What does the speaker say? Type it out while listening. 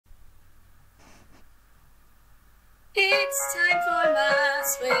It's time for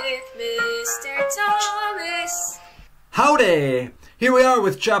Maths with Mr. Thomas. Howdy! Here we are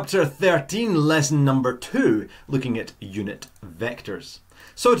with chapter 13, lesson number 2, looking at unit vectors.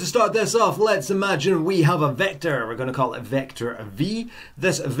 So to start this off, let's imagine we have a vector. We're going to call it vector v.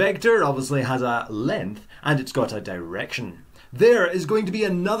 This vector obviously has a length and it's got a direction. There is going to be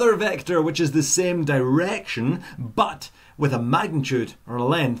another vector which is the same direction but with a magnitude or a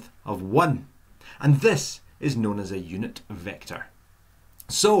length of 1. And this is known as a unit vector.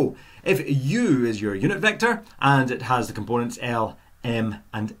 So if u is your unit vector and it has the components L, M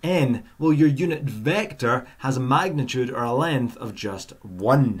and N, well, your unit vector has a magnitude or a length of just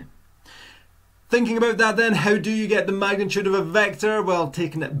 1. Thinking about that then, how do you get the magnitude of a vector? Well,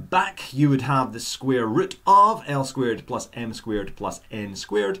 taking it back, you would have the square root of L squared plus M squared plus N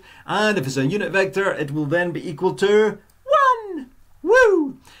squared. And if it's a unit vector, it will then be equal to 1.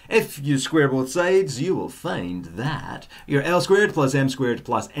 Woo! If you square both sides, you will find that your L squared plus M squared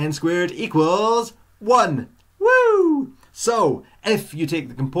plus N squared equals 1. Woo! So, if you take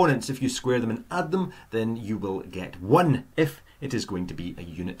the components, if you square them and add them, then you will get 1 if it is going to be a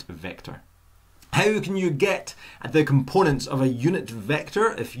unit vector. How can you get the components of a unit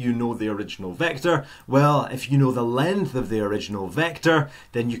vector if you know the original vector? Well, if you know the length of the original vector,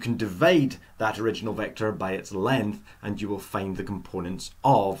 then you can divide that original vector by its length and you will find the components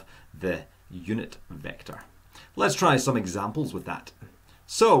of the unit vector. Let's try some examples with that.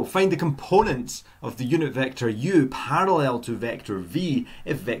 So, find the components of the unit vector u parallel to vector v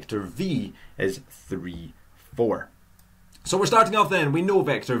if vector v is 3, 4. So we're starting off then, we know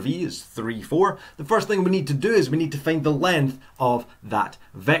vector v is 3, 4. The first thing we need to do is we need to find the length of that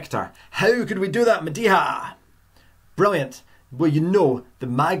vector. How could we do that, Mediha? Brilliant. Well, you know the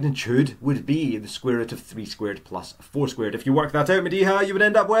magnitude would be the square root of 3 squared plus 4 squared. If you work that out, Mediha, you would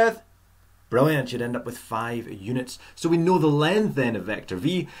end up with? Brilliant, you'd end up with 5 units. So we know the length then of vector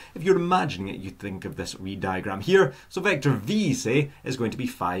v. If you're imagining it, you'd think of this wee diagram here. So vector v, say, is going to be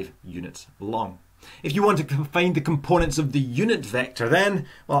 5 units long. If you want to find the components of the unit vector then,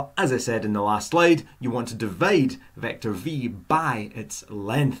 well, as I said in the last slide, you want to divide vector v by its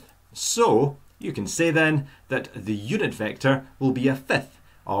length. So you can say then that the unit vector will be a fifth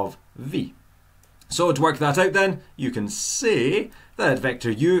of v. So to work that out then, you can say that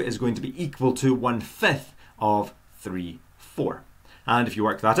vector u is going to be equal to 1/5 of 3, 4. And if you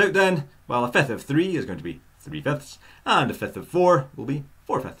work that out then, well, a fifth of 3 is going to be 3/5, and a fifth of 4 will be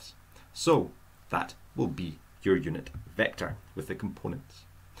 4/5. So that will be your unit vector with the components.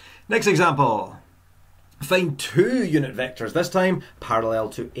 Next example. Find 2 unit vectors, this time parallel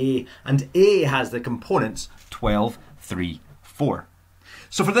to A, and A has the components 12, 3, 4.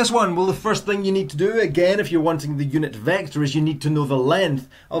 So for this one, well, the first thing you need to do, again, if you're wanting the unit vector, is you need to know the length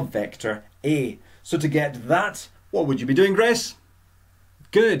of vector A. So to get that, what would you be doing, Grace?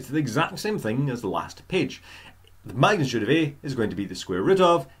 Good, the exact same thing as the last page. The magnitude of A is going to be the square root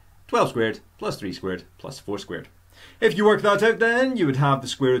of 12 squared plus 3 squared plus 4 squared. If you work that out then, you would have the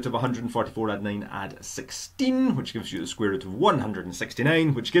square root of 144 add 9 add 16, which gives you the square root of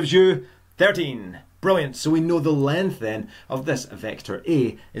 169, which gives you 13. Brilliant. So we know the length then of this vector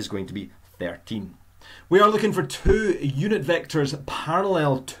A is going to be 13. We are looking for 2 unit vectors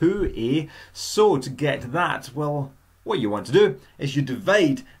parallel to A. So to get that, well, what you want to do is you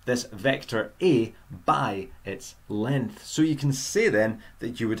divide this vector A by its length. So you can say then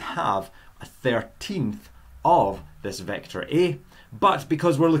that you would have a 13th of this vector A. But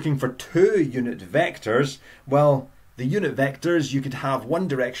because we're looking for 2 unit vectors, well, the unit vectors, you could have one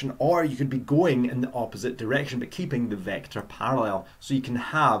direction or you could be going in the opposite direction but keeping the vector parallel. So you can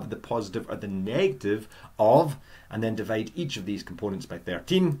have the positive or the negative of, and then divide each of these components by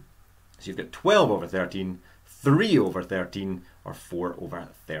 13. So you've got 12 over 13, 3 over 13, or 4 over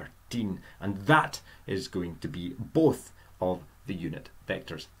 13. And that is going to be both of the unit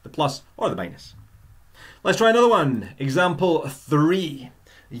vectors, the plus or the minus. Let's try another one. Example 3.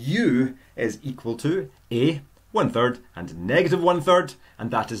 U is equal to A 1/3 and negative 1/3,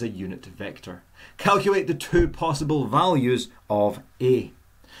 and that is a unit vector. Calculate the 2 possible values of A.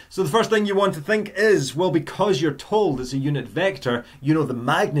 So the first thing you want to think is, well, because you're told it's a unit vector, you know the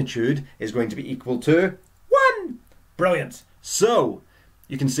magnitude is going to be equal to 1. Brilliant. So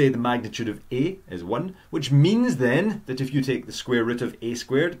you can say the magnitude of A is 1, which means then that if you take the square root of A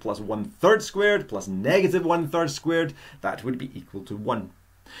squared plus 1/3 squared plus negative 1/3 squared, that would be equal to 1.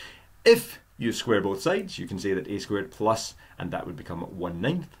 If you square both sides, you can say that A squared plus, and that would become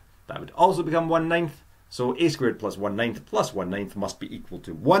 1/9. That would also become 1/9. So A squared plus 1/9 plus 1/9 must be equal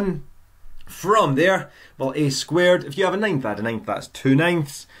to 1. From there, well, A squared, if you have a ninth, add a ninth, that's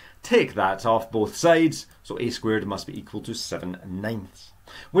 2/9. Take that off both sides. So so a squared must be equal to 7/9.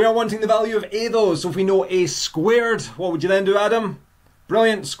 We are wanting the value of a though, so if we know a squared, what would you then do, Adam?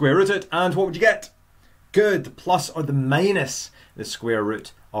 Brilliant, square root it, and what would you get? Good, the plus or the minus the square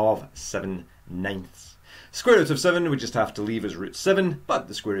root of 7/9. Square root of 7 we just have to leave as root 7, but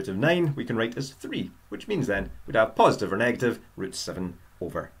the square root of 9 we can write as 3, which means then we'd have positive or negative root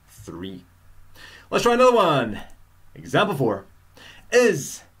 7/3. Let's try another one. Example 4.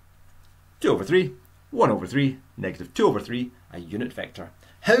 Is 2/3, 1/3, negative 2/3 a unit vector?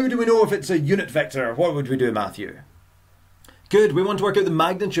 How do we know if it's a unit vector? What would we do, Matthew? Good, we want to work out the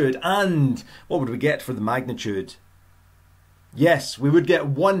magnitude, and what would we get for the magnitude? Yes, we would get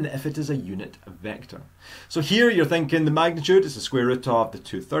 1 if it is a unit vector. So here you're thinking the magnitude is the square root of the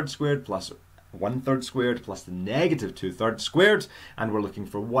 2/3 squared plus 1/3 squared plus the negative 2/3 squared, and we're looking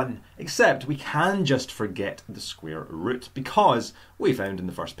for 1, except we can just forget the square root because we found in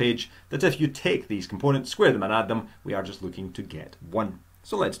the first page that if you take these components, square them and add them, we are just looking to get 1.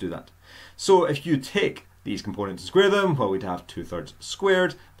 So let's do that. So if you take these components and square them, well, we'd have 2/3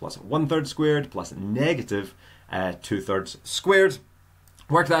 squared plus 1/3 squared plus negative 2/3 squared.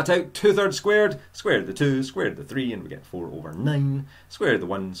 Work that out. 2/3 squared, square root of the 2, square root of the 3, and we get 4/9. Square root of the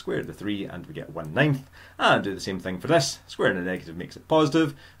 1, square root of the 3, and we get 1/9. And do the same thing for this. Square root of the negative makes it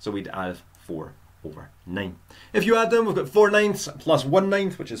positive, so we'd add 4/9. If you add them, we've got 4/9 plus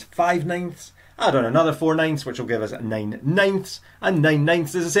 1/9, which is 5/9. Add on another 4/9, which will give us 9/9, and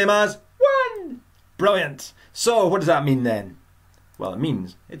 9/9 is the same as 1. Brilliant. So what does that mean then? Well, it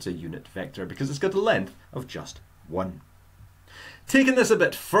means it's a unit vector because it's got a length of just 1. Taking this a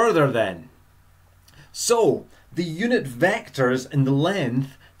bit further then. So the unit vectors in the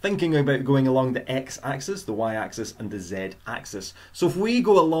length, thinking about going along the x-axis, the y-axis and the z-axis. So if we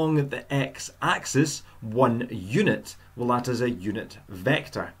go along the x-axis 1 unit, well, that is a unit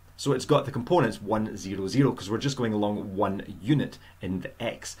vector. So it's got the components 1, 0, 0 because we're just going along 1 unit in the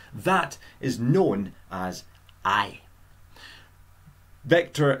x. That is known as I.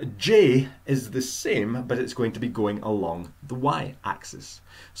 Vector j is the same, but it's going to be going along the y-axis.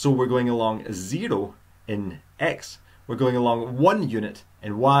 So we're going along 0 in x, we're going along 1 unit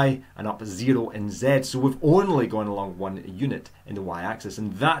in y, and up 0 in z. So we've only gone along 1 unit in the y-axis,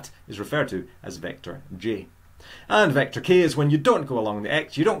 and that is referred to as vector j. And vector k is when you don't go along the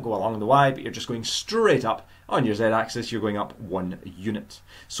x, you don't go along the y, but you're just going straight up. On your z-axis, you're going up 1 unit.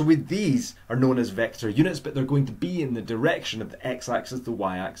 So with these are known as vector units, but they're going to be in the direction of the x-axis, the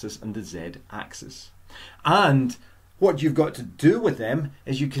y-axis, and the z-axis. And what you've got to do with them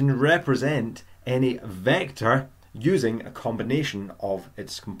is you can represent any vector using a combination of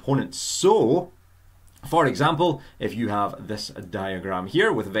its components. So, for example, if you have this diagram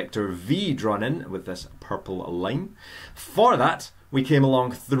here with vector v drawn in with this purple line, for that we came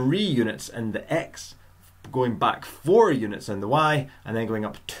along 3 units in the x, going back 4 units in the y, and then going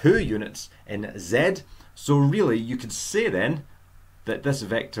up 2 units in z. So really you could say then that this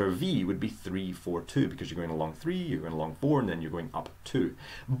vector v would be 3, 4, 2 because you're going along 3, you're going along 4, and then you're going up 2.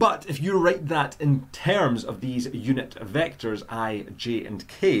 But if you write that in terms of these unit vectors I, j and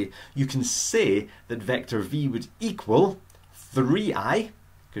k, you can say that vector v would equal 3i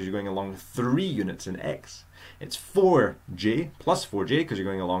because you're going along 3 units in x. It's 4j plus 4j because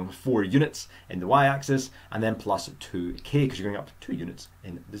you're going along 4 units in the y-axis, and then plus 2k because you're going up 2 units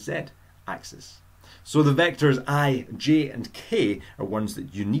in the z-axis. So the vectors I, j and k are ones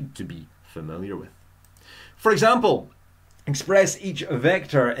that you need to be familiar with. For example, express each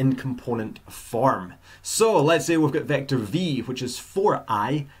vector in component form. So let's say we've got vector v, which is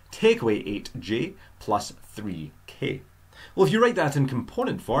 4i, take away 8j plus 3k. Well, if you write that in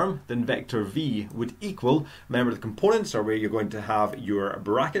component form, then vector v would equal, remember the components are where you're going to have your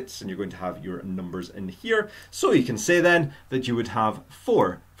brackets and you're going to have your numbers in here. So you can say then that you would have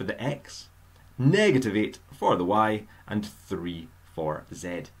 4 for the x, negative 8 for the y, and 3 for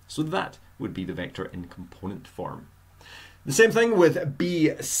z. So that would be the vector in component form. The same thing with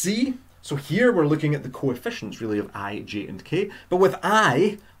bc. So here we're looking at the coefficients really of I, j, and k. But with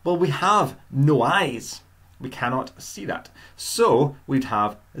I, well, we have no i's. We cannot see that. So we'd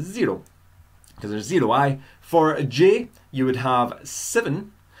have 0, because there's 0i. For j, you would have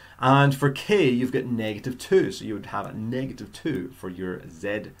 7, and for k, you've got negative 2. So you would have a negative 2 for your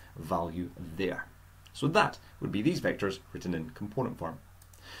z value there. So that would be these vectors written in component form.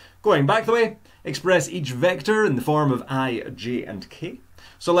 Going back the way, express each vector in the form of I, j, and k.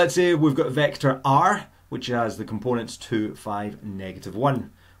 So let's say we've got vector r, which has the components 2, 5, negative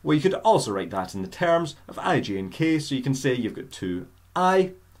 1. Well, you could also write that in the terms of I, j, and k. So you can say you've got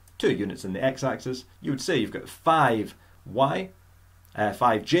 2i, 2 units in the x-axis. You would say you've got 5y,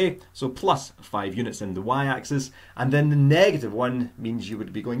 5j, so plus 5 units in the y-axis, and then the negative 1 means you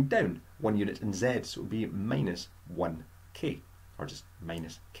would be going down 1 unit in z, so it would be minus 1k, or just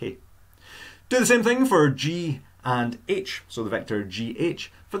minus k. Do the same thing for g and h, so the vector gh.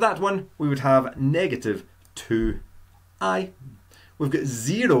 For that one, we would have negative 2i. We've got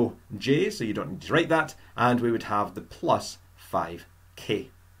 0j, so you don't need to write that, and we would have the plus 5k.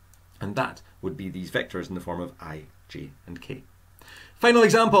 And that would be these vectors in the form of I, j, and k. Final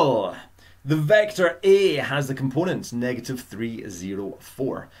example. The vector A has the components negative 3, 0,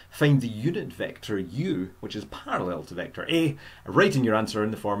 4. Find the unit vector u, which is parallel to vector A, writing your answer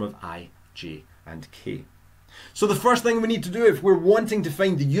in the form of I, j, and k. So the first thing we need to do if we're wanting to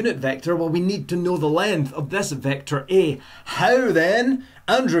find the unit vector, well, we need to know the length of this vector A. How then,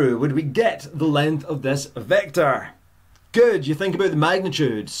 Andrew, would we get the length of this vector? Good, you think about the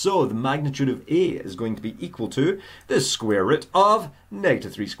magnitude. So the magnitude of A is going to be equal to the square root of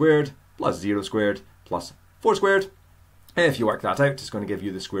negative 3 squared plus 0 squared plus 4 squared. If you work that out, it's going to give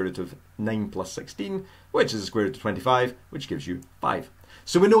you the square root of 9 plus 16, which is the square root of 25, which gives you 5.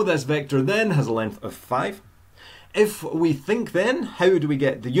 So we know this vector then has a length of 5. If we think then, how do we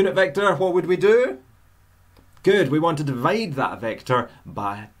get the unit vector? What would we do? Good, we want to divide that vector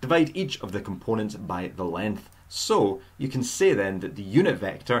by, divide each of the components by the length. So you can say then that the unit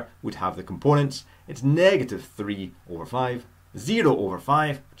vector would have the components. It's negative 3 over 5, 0 over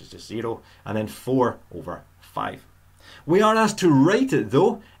 5, which is just 0, and then 4 over 5. We are asked to write it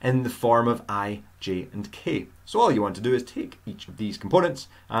though in the form of I, j, and k. So all you want to do is take each of these components,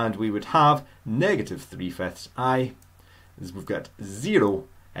 and we would have negative 3/5 I. We've got 0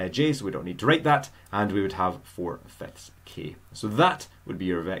 j, so we don't need to write that, and we would have 4/5 k. So that would be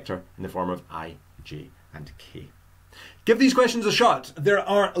your vector in the form of I, j, and k. Give these questions a shot. There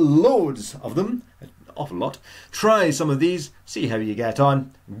are loads of them, an awful lot. Try some of these, see how you get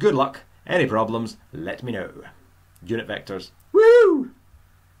on. Good luck. Any problems, let me know. Unit vectors. Woo!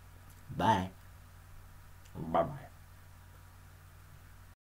 Bye. Bye-bye.